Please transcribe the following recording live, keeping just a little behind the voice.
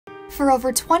For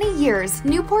over 20 years,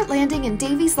 Newport Landing and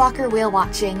Davey's Locker Whale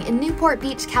Watching in Newport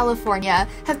Beach, California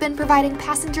have been providing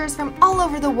passengers from all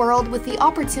over the world with the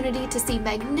opportunity to see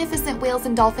magnificent whales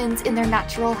and dolphins in their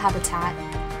natural habitat.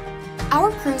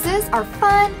 Our cruises are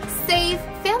fun, safe,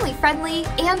 family-friendly,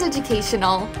 and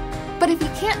educational. But if you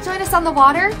can't join us on the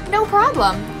water, no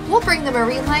problem. We'll bring the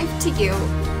marine life to you.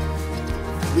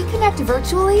 We connect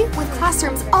virtually with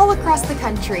classrooms all across the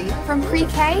country, from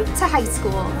pre-K to high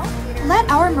school.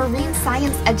 Let our marine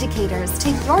science educators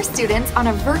take your students on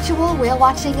a virtual whale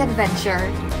watching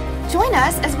adventure. Join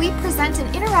us as we present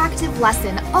an interactive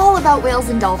lesson all about whales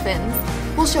and dolphins.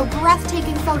 We'll show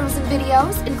breathtaking photos and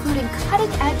videos, including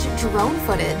cutting-edge drone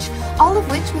footage, all of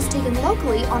which was taken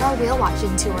locally on our whale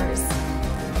watching tours.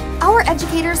 Our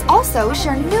educators also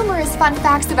share numerous fun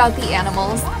facts about the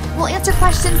animals. We'll answer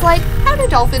questions like, how do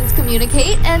dolphins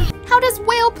communicate, and how does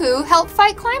whale poo help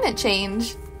fight climate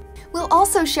change? We'll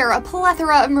also share a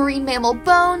plethora of marine mammal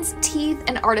bones, teeth,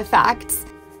 and artifacts.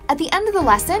 At the end of the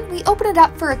lesson, we open it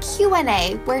up for a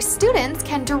Q&A where students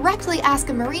can directly ask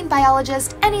a marine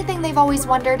biologist anything they've always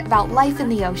wondered about life in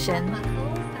the ocean.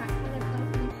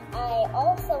 I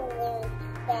also learned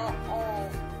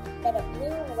that a blue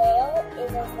whale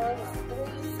is as long as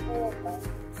 3 school buses.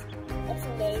 That's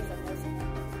amazing, isn't it?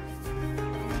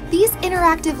 These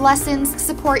interactive lessons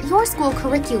support your school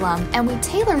curriculum, and we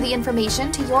tailor the information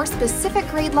to your specific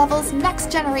grade level's next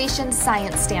generation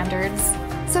science standards.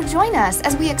 So join us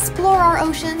as we explore our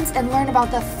oceans and learn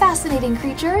about the fascinating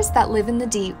creatures that live in the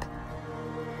deep.